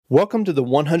Welcome to the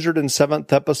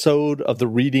 107th episode of the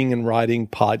Reading and Writing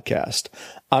Podcast.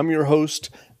 I'm your host,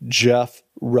 Jeff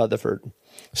Rutherford.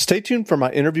 Stay tuned for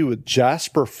my interview with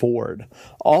Jasper Fforde,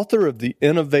 author of the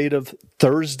innovative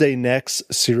Thursday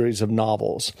Next series of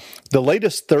novels. The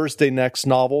latest Thursday Next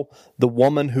novel, The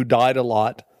Woman Who Died a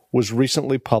Lot, was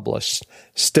recently published.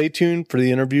 Stay tuned for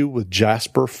the interview with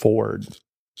Jasper Fforde.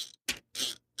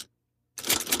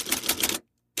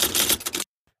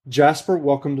 Jasper,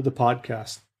 welcome to the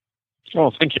podcast. Oh,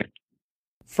 thank you.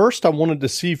 First, I wanted to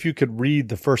see if you could read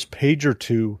the first page or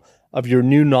two of your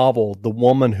new novel, The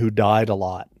Woman Who Died a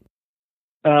Lot.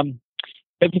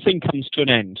 Everything comes to an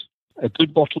end. A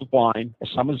good bottle of wine, a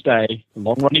summer's day, a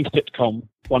long-running sitcom,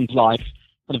 one's life,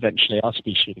 and eventually our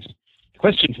species. The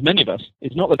question for many of us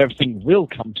is not that everything will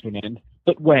come to an end,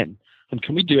 but when, and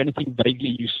can we do anything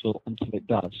vaguely useful until it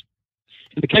does?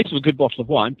 In the case of a good bottle of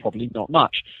wine, probably not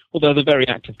much, although the very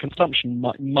act of consumption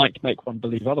might make one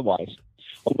believe otherwise.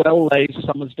 A well-laid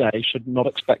summer's day should not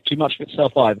expect too much of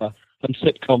itself either, and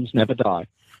sitcoms never die.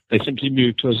 They simply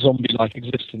move to a zombie-like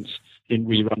existence in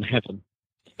rerun heaven.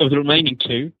 Of the remaining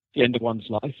two, the end of one's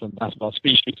life and that of our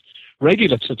species,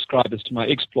 regular subscribers to my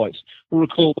exploits will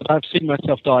recall that I've seen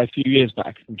myself die a few years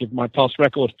back, and given my past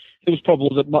record, it was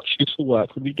probable that much useful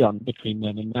work would be done between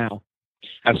then and now.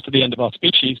 As to the end of our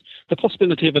species, the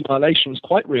possibility of annihilation was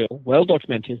quite real, well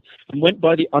documented, and went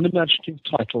by the unimaginative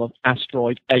title of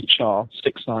Asteroid HR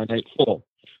 6984.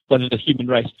 Whether the human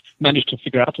race managed to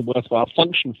figure out a worthwhile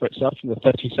function for itself in the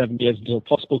 37 years until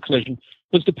possible collision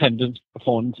was dependent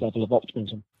upon its level of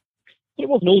optimism. But it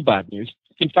wasn't all bad news.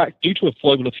 In fact, due to a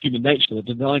foible of human nature that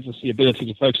denies us the ability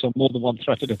to focus on more than one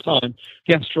threat at a time,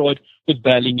 the asteroid was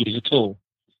barely news at all.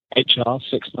 HR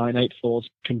 6984's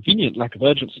convenient lack of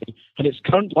urgency and its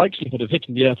current likelihood of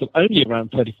hitting the Earth of only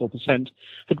around 34%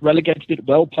 had relegated it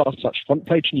well past such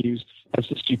front-page news as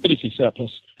the stupidity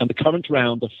surplus and the current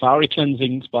round of fiery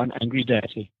cleansings by an angry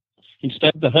deity.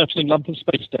 Instead, the hurtling lump of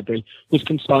space debris was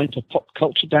consigned to pop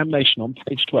culture damnation on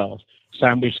page 12,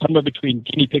 sandwiched somewhere between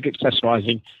guinea pig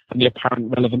accessorizing and the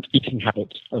apparent relevant eating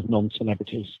habits of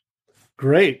non-celebrities.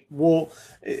 Great. Well,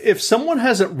 if someone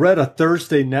hasn't read a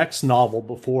Thursday Next novel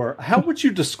before, how would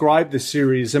you describe the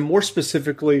series? And more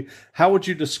specifically, how would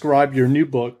you describe your new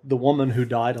book, The Woman Who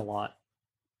Died a Lot?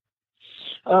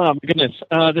 Oh, my goodness.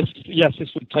 This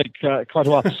would take quite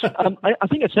a while. I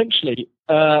think essentially,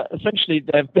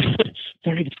 they're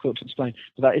very difficult to explain,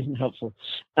 but that isn't helpful.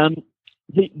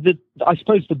 I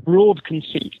suppose the broad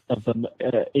conceit of them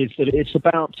is that it's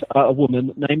about a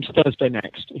woman named Thursday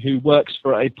Next who works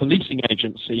for a policing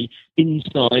agency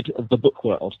inside of the book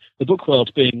world. The book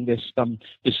world being this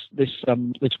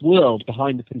world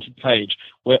behind the printed page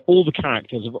where all the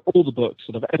characters of all the books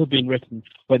that have ever been written,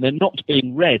 when they're not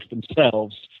being read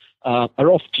themselves, are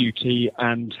off duty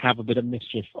and have a bit of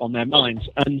mischief on their minds.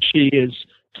 And she is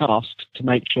tasked to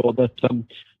make sure that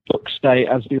books stay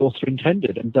as the author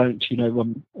intended and don't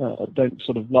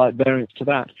sort of lie at variance to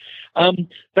that.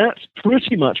 That's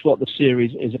pretty much what the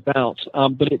series is about,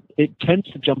 but it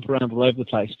tends to jump around all over the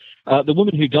place. The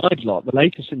Woman Who Died a Lot, the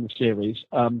latest in the series,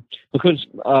 because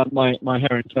my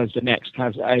heroine Thursday Next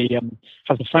has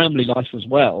a family life as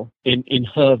well in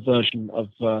her version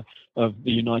of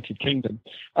the United Kingdom.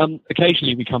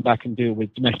 Occasionally we come back and deal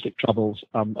with domestic troubles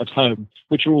at home,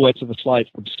 which are always of a slight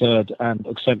absurd and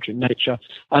eccentric nature.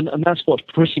 And that's what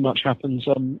pretty much happens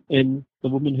in The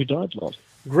Woman Who Died a Lot.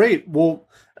 Great. Well,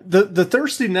 the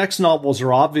Thursday Next novels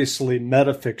are obviously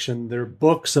metafiction. They're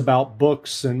books about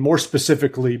books, and more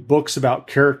specifically, books about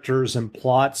characters and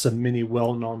plots of many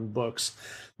well-known books.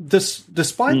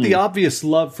 Despite the obvious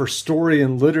love for story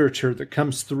and literature that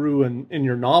comes through in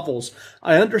your novels,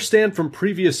 I understand from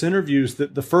previous interviews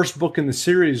that the first book in the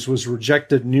series was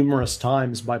rejected numerous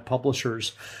times by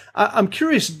publishers. I'm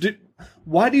curious,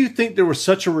 why do you think there was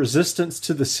such a resistance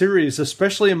to the series,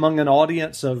 especially among an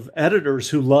audience of editors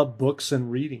who love books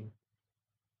and reading?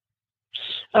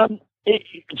 It's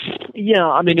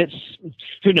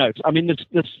who knows. I mean,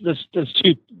 there's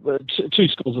two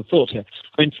schools of thought here.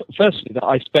 I mean, firstly, that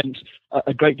I spent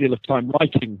a great deal of time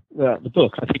writing the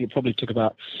book. I think it probably took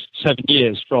about 7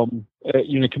 years from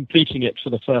completing it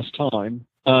for the first time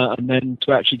and then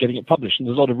to actually getting it published. And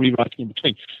there's a lot of rewriting in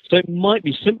between. So it might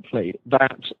be simply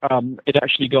that it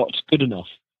actually got good enough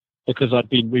because I'd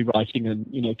been rewriting and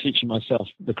teaching myself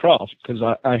the craft because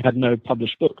I had no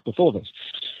published book before this.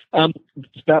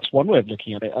 That's one way of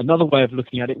looking at it. Another way of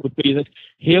looking at it would be that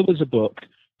here was a book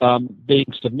being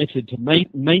submitted to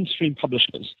mainstream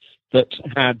publishers that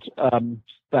had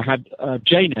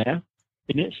Jane Eyre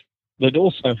in it, that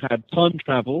also had time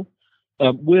travel,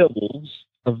 werewolves,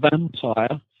 a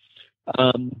vampire,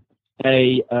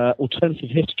 a alternative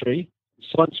history,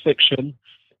 science fiction,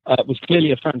 was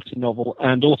clearly a fantasy novel,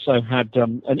 and also had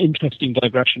an interesting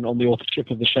digression on the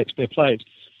authorship of the Shakespeare plays.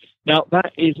 Now,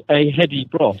 that is a heady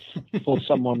broth for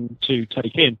someone to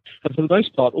take in. And for the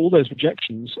most part, all those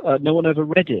rejections, no one ever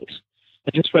read it.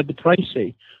 They just read the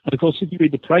précis. And of course, if you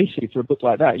read the précis for a book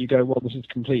like that, you go, well, this is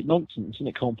complete nonsense and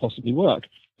it can't possibly work,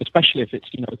 especially if it's,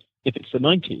 if it's the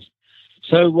 90s.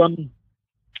 So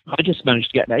I just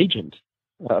managed to get an agent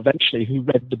eventually who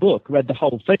read the book, read the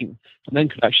whole thing, and then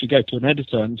could actually go to an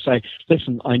editor and say,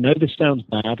 listen, I know this sounds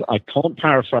bad. I can't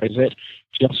paraphrase it.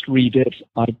 Just read it.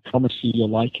 I promise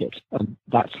you'll like it. And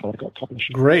that's how I got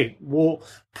published. Great. Well,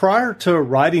 prior to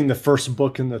writing the first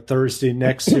book in the Thursday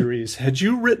Next series, had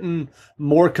you written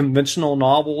more conventional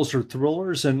novels or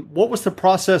thrillers? And what was the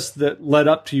process that led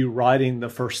up to you writing the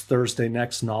first Thursday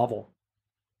Next novel?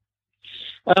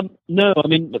 No, I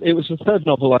mean, it was the third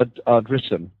novel I'd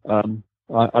written.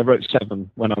 I wrote 7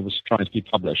 when I was trying to be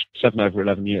published, 7 over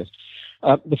 11 years.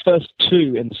 The first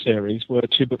 2 in the series were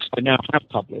 2 books I now have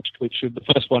published, which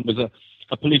the first one was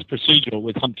a police procedural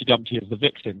with Humpty Dumpty as the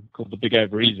victim called The Big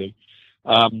Over Easy.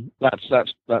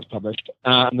 That's published.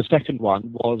 And the second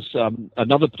one was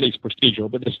another police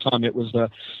procedural, but this time it was a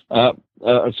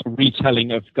sort of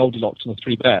retelling of Goldilocks and the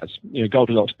Three Bears.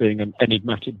 Goldilocks being an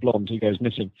enigmatic blonde who goes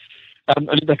missing.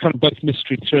 And they're kind of both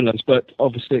mystery thrillers, but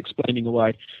obviously explaining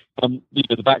away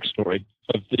the backstory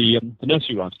of the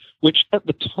nursery rhymes, which at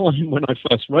the time when I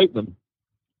first wrote them,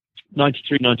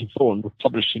 93, 94, and were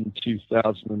published in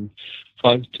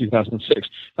 2005, 2006,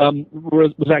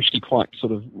 was actually quite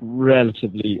sort of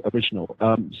relatively original.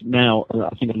 Now,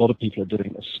 I think a lot of people are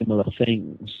doing similar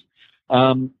things.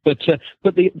 But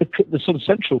the sort of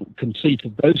central conceit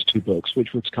of those 2 books,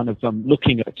 which was kind of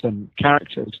looking at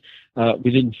characters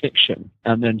within fiction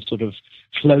and then sort of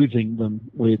clothing them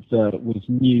with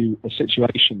new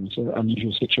situations,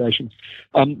 unusual situations,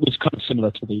 was kind of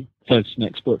similar to the Thursday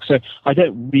Next book. So I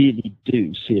don't really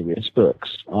do serious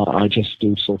books. I just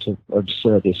do sort of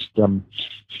absurdist plot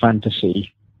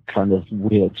kind of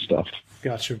weird stuff.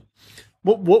 Gotcha.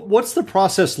 What's the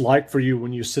process like for you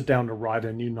when you sit down to write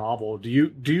a new novel? Do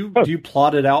you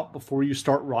plot it out before you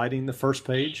start writing the first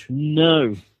page?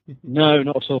 No,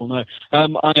 not at all. No,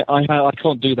 I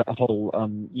can't do that whole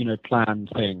plan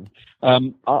thing.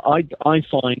 I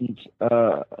find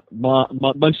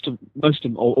most of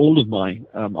or all of my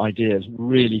ideas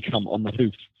really come on the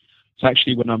hoof. It's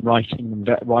actually when I'm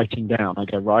writing down, I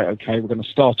go, right, okay, we're going to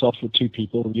start off with 2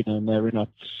 people, and they're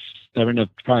in a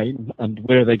train, and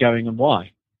where are they going and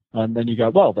why? And then you go,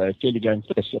 well, they're clearly going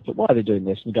for this, but why are they doing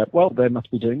this? And you go, well, they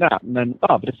must be doing that. And then,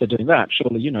 but if they're doing that,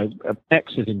 surely,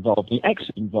 X is involved, the X is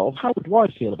involved. How would Y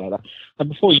feel about that? And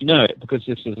before you know it, because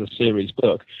this is a series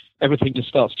book, everything just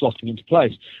starts slotting into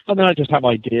place. And then I just have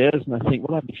ideas, and I think,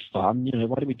 well, that'd be fun.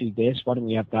 Why don't we do this? Why don't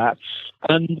we have that?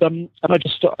 And I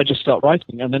just start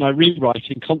writing, and then I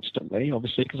rewriting constantly,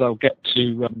 obviously, because I'll get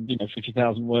to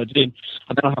 50,000 words in,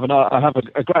 and then I have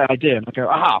a great idea, and I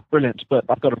go, brilliant, but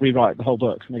I've got to rewrite the whole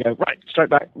book. And I go, right, straight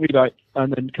back, rewrite,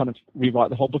 and then kind of rewrite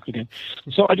the whole book again.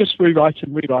 So I just rewrite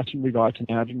and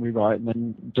add and rewrite, and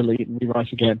then delete and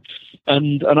rewrite again.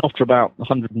 And after about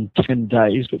 110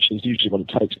 days, which is usually what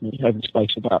it takes me, over the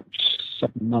space of about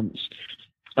 7 months,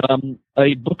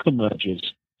 a book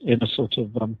emerges in a sort of,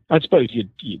 I suppose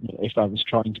if I was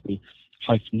trying to be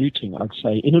highfalutin, I'd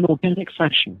say in an organic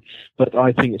fashion, but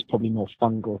I think it's probably more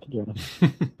fungal, to be honest.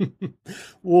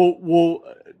 Well,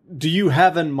 do you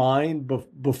have in mind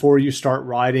before you start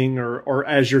writing, or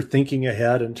as you're thinking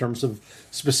ahead in terms of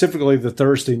specifically the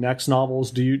Thursday Next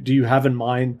novels, do you have in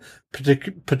mind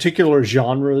particular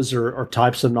genres or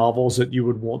types of novels that you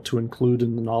would want to include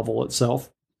in the novel itself?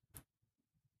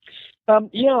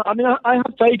 Yeah, I mean, I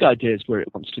have vague ideas where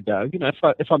it wants to go.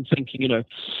 If I'm thinking,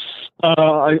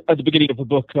 at the beginning of the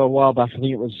book a while back, I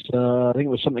think it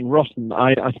was something rotten.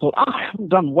 I thought, I haven't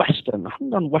done Western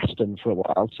for a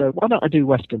while, so why don't I do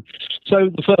Western? So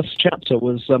the first chapter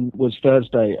was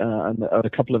Thursday and a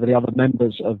couple of the other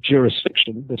members of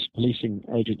Jurisfiction, this policing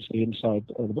agency inside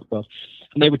the book world,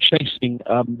 and they were chasing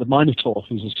the Minotaur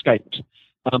who's escaped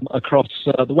across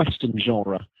the Western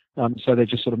genre. So they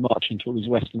just sort of march into all these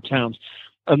Western towns.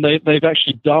 And they've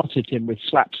actually darted him with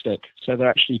slapstick. So they're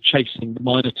actually chasing the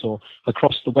Minotaur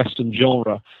across the Western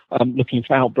genre, looking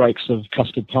for outbreaks of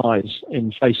custard pies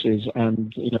in faces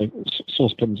and,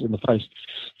 saucepans in the face.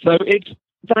 So it's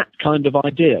that kind of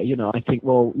idea. I think,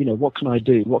 well, what can I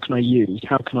do? What can I use?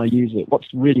 How can I use it? What's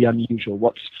really unusual?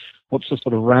 What's the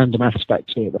sort of random aspect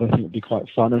to it that I think would be quite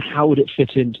fun? And how would it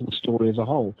fit into the story as a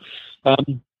whole?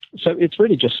 So it's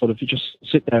really just sort of, you just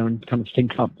sit there and kind of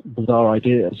think up bizarre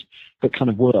ideas that kind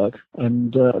of work,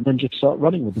 and then just start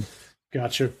running with them.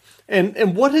 Gotcha.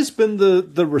 And what has been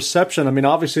the reception? I mean,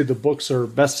 obviously the books are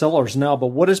bestsellers now, but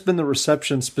what has been the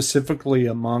reception specifically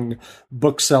among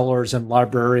booksellers and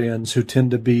librarians who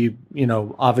tend to be,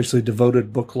 obviously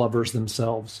devoted book lovers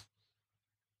themselves?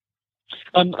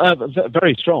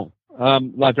 Very strong.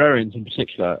 Librarians in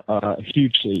particular are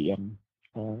hugely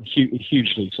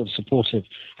sort of supportive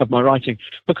of my writing,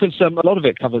 because a lot of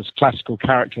it covers classical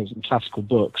characters and classical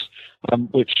books,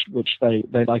 which they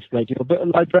like a great deal. But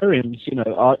librarians,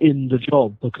 are in the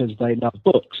job because they love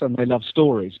books and they love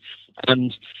stories.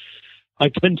 And I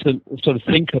tend to sort of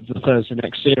think of the Thursday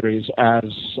Next series as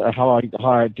how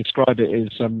I describe it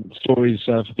is stories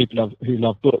for people who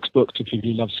love books to people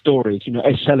who love stories.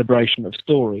 A celebration of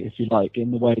story, if you like,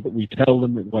 in the way that we tell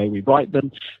them, in the way we write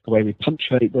them, the way we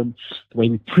punctuate them, the way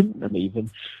we print them, even.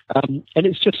 And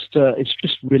it's just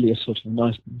really a sort of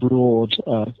nice, broad,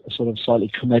 sort of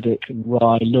slightly comedic and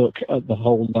wry look at the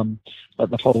whole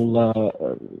the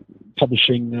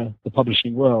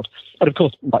publishing world. And of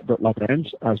course, like book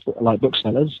librarians, like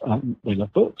booksellers, they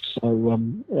love books. So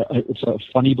it's a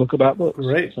funny book about books.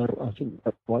 Right. So I think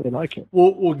that's why they like it.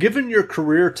 Well, given your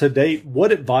career to date,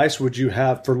 what advice would you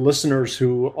have for listeners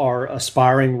who are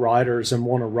aspiring writers and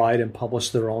want to write and publish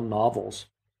their own novels?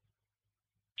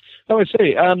 Oh, I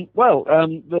see.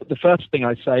 The first thing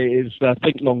I say is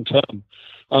think long term.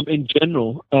 In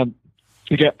general,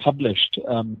 to get published,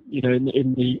 in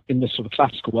the sort of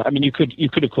classical way. I mean, you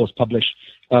could of course publish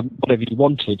whatever you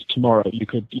wanted tomorrow. You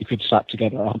could slap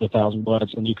together 100,000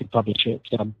 words and you could publish it,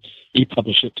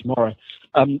 e-publish it tomorrow.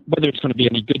 Whether it's going to be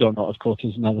any good or not, of course,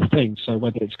 is another thing. So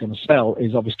whether it's going to sell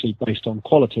is obviously based on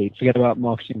quality. Forget about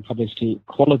marketing and publicity.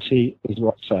 Quality is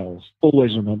what sells.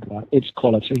 Always remember that. It's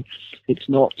quality. It's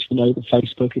not, the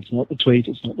Facebook. It's not the tweet.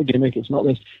 It's not the gimmick. It's not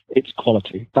this. It's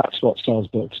quality. That's what sells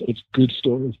books. It's good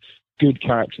stories, good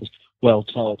characters, well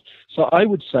told. So I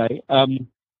would say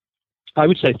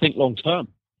think long term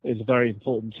is a very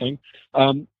important thing.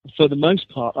 For the most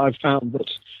part, I've found that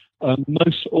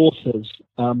most authors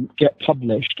get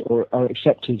published or are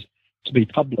accepted to be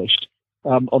published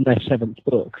on their seventh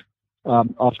book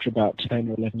after about 10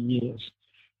 or 11 years.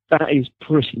 That is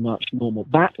pretty much normal.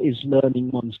 That is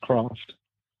learning one's craft.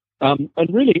 And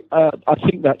really, I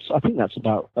think that's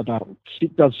about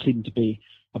it does seem to be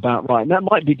about right. And that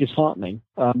might be disheartening,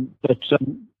 but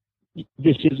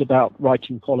this is about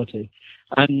writing quality.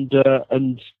 And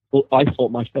I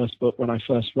thought my first book, when I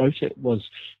first wrote it, was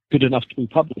good enough to be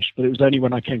published, but it was only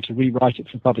when I came to rewrite it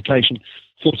for publication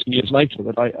 14 years later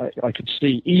that I could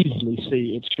easily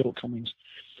see its shortcomings.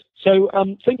 So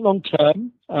think long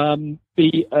term,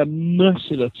 be a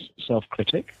merciless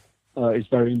self-critic is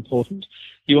very important.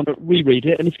 You want to reread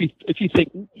it, and if you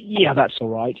think, yeah, that's all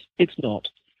right, it's not.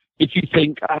 If you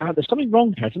think, there's something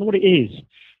wrong here, I don't know what it is,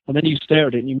 and then you stare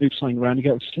at it and you move something around and you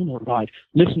go, it's still not right.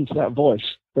 Listen to that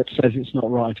voice that says it's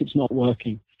not right, it's not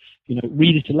working.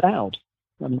 Read it aloud.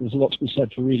 I mean, there's a lot to be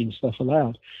said for reading stuff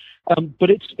aloud.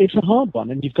 But it's a hard one,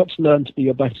 and you've got to learn to be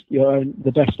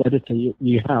the best editor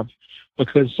you have,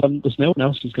 because there's no one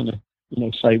else who's going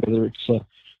to say whether it's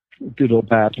good or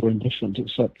bad or indifferent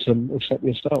except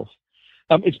yourself.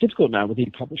 It's difficult now with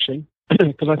e-publishing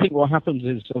because I think what happens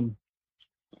is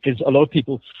a lot of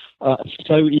people are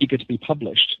so eager to be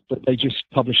published that they just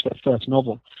publish their first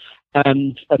novel,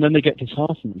 and then they get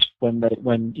disheartened when they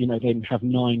have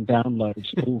 9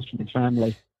 downloads all from the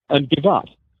family and give up.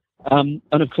 And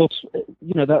of course,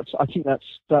 I think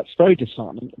that's very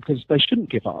disheartening, because they shouldn't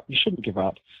give up. You shouldn't give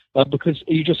up because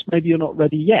maybe you're not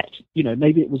ready yet.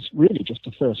 Maybe it was really just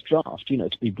a first draft. To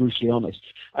be brutally honest.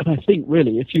 And I think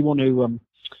really, if you want to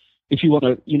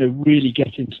really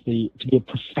get to be a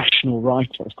professional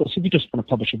writer, of course, if you just want to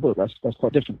publish a book, that's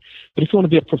quite different. But if you want to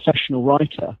be a professional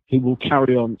writer who will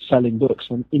carry on selling books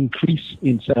and increase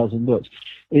in sales in books,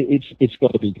 it's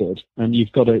got to be good, and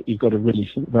you've got to really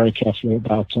think very carefully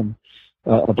about the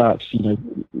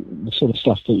sort of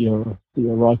stuff that you're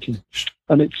writing.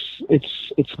 And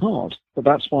it's hard, but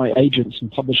that's why agents and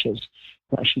publishers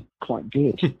are actually quite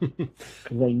good, because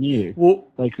they knew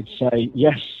they could say,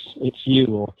 yes, it's you,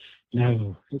 or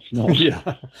no, it's not.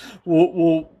 Yeah.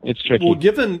 Well, it's tricky. Well,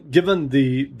 given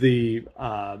the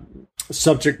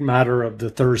subject matter of the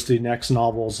Thursday Next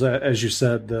novels, as you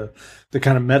said, the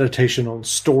kind of meditation on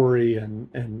story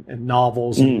and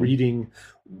novels and reading,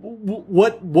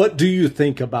 what do you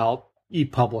think about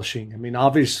e-publishing? I mean,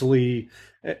 obviously,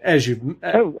 as you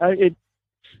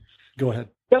go ahead.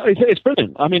 Yeah, it's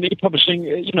brilliant. I mean, e-publishing,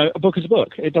 a book is a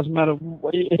book. It doesn't matter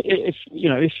if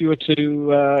you were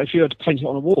to paint it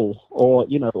on a wall or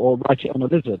write it on a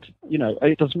lizard.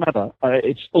 It doesn't matter.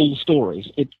 It's all stories.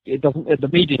 It doesn't. The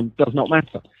medium does not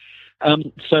matter.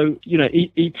 So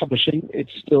e-publishing,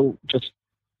 it's still just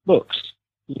books.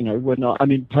 We're not. I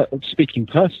mean, speaking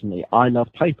personally, I love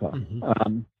paper,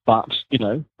 but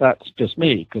that's just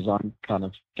me because I'm kind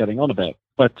of getting on a bit.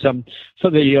 But for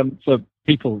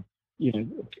people.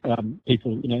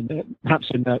 People,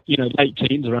 perhaps in their, late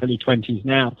teens or early 20s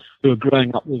now, who are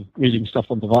growing up with reading stuff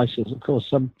on devices. Of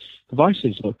course,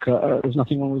 devices, look, there's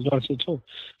nothing wrong with devices at all.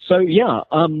 So,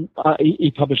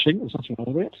 e-publishing, there's nothing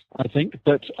wrong with it, I think,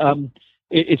 but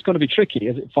it's going to be tricky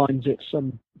as it finds its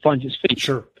feet.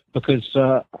 Sure. Because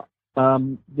there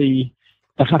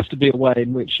has to be a way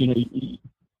in which,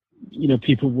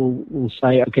 people will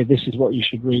say, okay, this is what you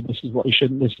should read, this is what you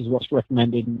shouldn't, this is what's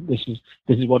recommended, and this is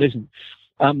what isn't.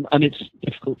 And it's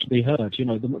difficult to be heard.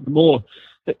 The more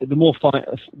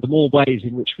ways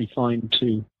in which we find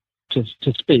to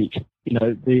speak,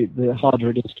 the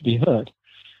harder it is to be heard.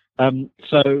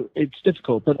 So it's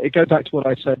difficult, but it goes back to what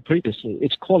I said previously.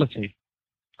 It's quality.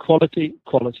 Quality.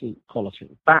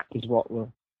 That is what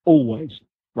will always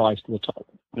rise to the top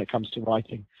when it comes to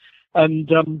writing. And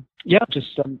try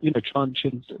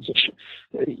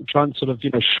and sort of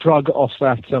shrug off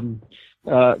that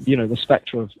the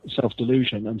spectre of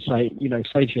self-delusion and say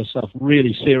to yourself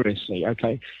really seriously,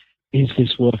 okay, is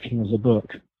this working as a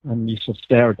book? And you sort of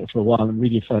stare at it for a while and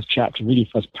read your first chapter, read your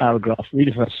first paragraph, read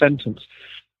your first sentence,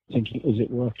 thinking, is it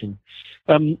working?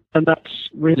 And that's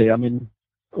really, I mean,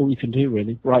 all you can do,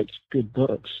 really, write good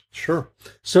books. Sure.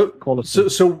 So, quality.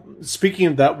 So speaking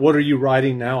of that, what are you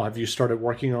writing now? Have you started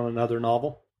working on another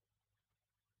novel?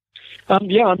 At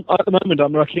the moment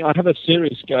I'm working. I have a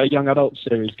series, a young adult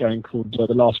series going called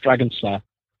The Last Dragon Slayer.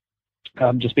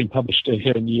 Just being published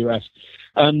here in the US,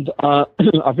 and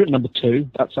I've written number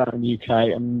 2. That's out in the UK,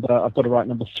 and I've got to write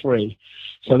number 3.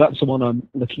 So that's the one I'm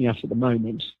looking at the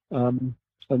moment, and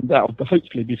that will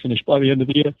hopefully be finished by the end of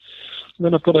the year. And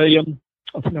then I've got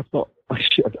I'm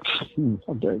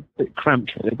doing a bit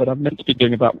cramped really, but I'm meant to be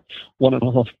doing about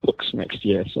 1.5 books next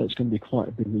year, so it's going to be quite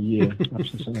a busy year.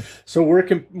 So where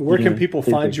can people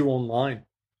find you online?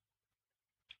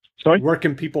 Sorry? Where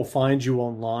can people find you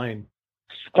online?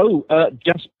 Oh,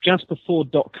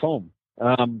 jasperford.com.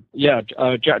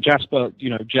 Jasper, JASPER,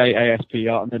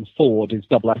 and then Ford is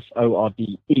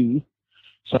FFORDE.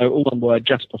 So all one word,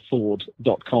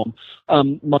 jasperford.com.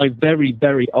 My very,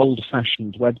 very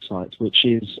old-fashioned website, which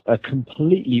is a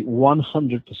completely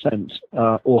 100%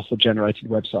 author-generated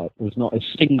website. There's not a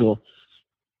single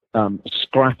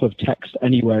scrap of text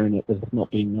anywhere in it that has not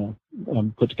been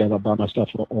put together by myself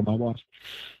or my wife.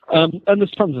 And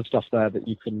there's tons of stuff there that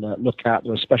you can look at.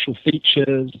 There are special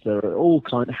features. There are all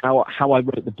kinds of how I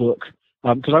wrote the book.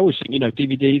 Because I always think,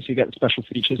 DVDs, you get the special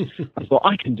features. I thought,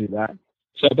 I can do that.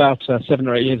 So about 7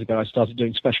 or 8 years ago, I started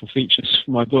doing special features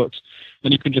for my books,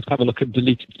 and you can just have a look at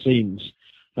deleted scenes,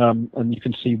 and you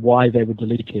can see why they were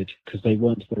deleted, because they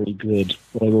weren't very good,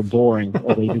 or they were boring,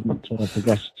 or they didn't progress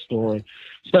the story.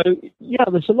 So,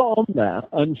 there's a lot on there,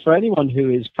 and for anyone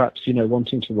who is perhaps,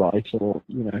 wanting to write or,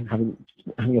 having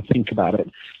a think about it,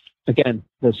 again,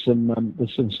 there's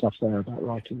some stuff there about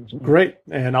writing as well. Great.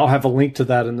 And I'll have a link to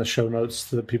that in the show notes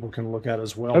that people can look at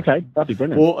as well. Okay, that'd be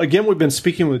brilliant. Well, again, we've been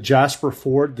speaking with Jasper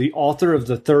Fforde, the author of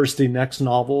the Thursday Next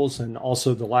novels and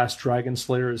also The Last Dragon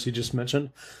Slayer, as he just mentioned.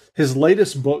 His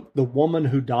latest book, The Woman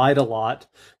Who Died a Lot,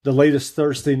 the latest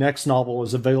Thursday Next novel,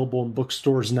 is available in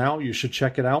bookstores now. You should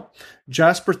check it out.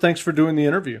 Jasper, thanks for doing the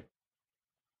interview.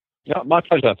 Yeah, my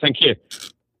pleasure. Thank you.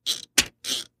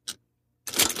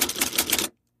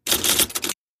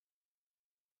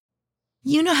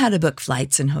 You know how to book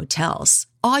flights and hotels.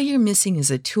 All you're missing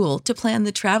is a tool to plan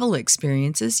the travel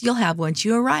experiences you'll have once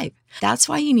you arrive. That's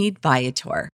why you need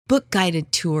Viator. Book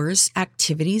guided tours,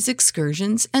 activities,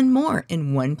 excursions, and more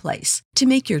in one place to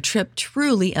make your trip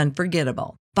truly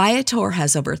unforgettable. Viator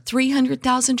has over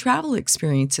 300,000 travel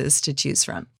experiences to choose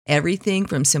from. Everything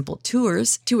from simple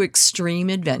tours to extreme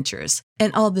adventures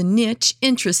and all the niche,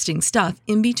 interesting stuff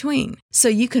in between. So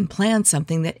you can plan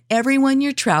something that everyone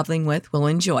you're traveling with will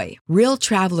enjoy. Real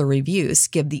traveler reviews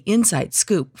give the inside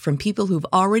scoop from people who've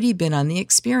already been on the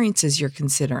experiences you're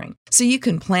considering. So you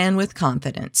can plan with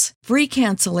confidence. Free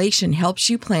cancellation helps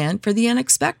you plan for the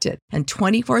unexpected. And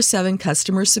 24/7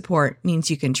 customer support means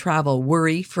you can travel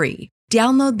worry-free.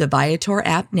 Download the Viator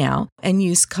app now and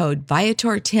use code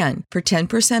Viator10 for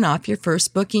 10% off your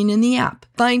first booking in the app.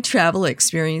 Find travel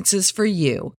experiences for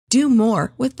you. Do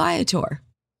more with Viator.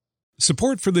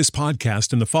 Support for this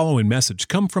podcast and the following message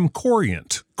come from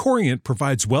Corient. Corient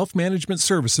provides wealth management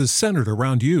services centered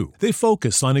around you. They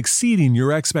focus on exceeding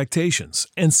your expectations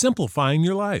and simplifying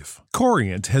your life.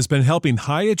 Corient has been helping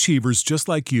high achievers just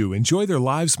like you enjoy their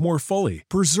lives more fully,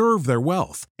 preserve their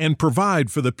wealth, and provide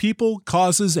for the people,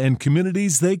 causes, and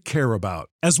communities they care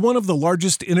about. As one of the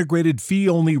largest integrated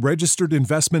fee-only registered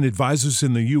investment advisors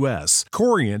in the U.S.,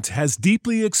 Corient has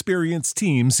deeply experienced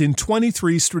teams in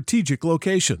 23 strategic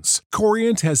locations.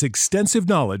 Corient has extensive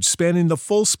knowledge spanning the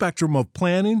full spectrum of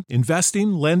planning,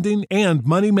 investing, lending, and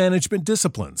money management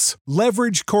disciplines.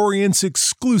 Leverage Corient's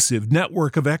exclusive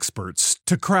network of experts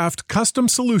to craft custom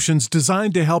solutions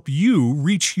designed to help you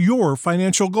reach your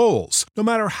financial goals, no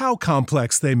matter how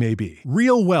complex they may be.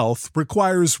 Real wealth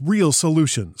requires real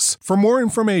solutions. For more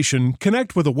information,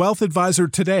 connect with a wealth advisor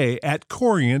today at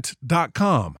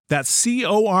Corient.com. That's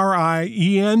Corient.com.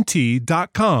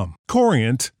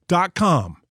 Corient.com.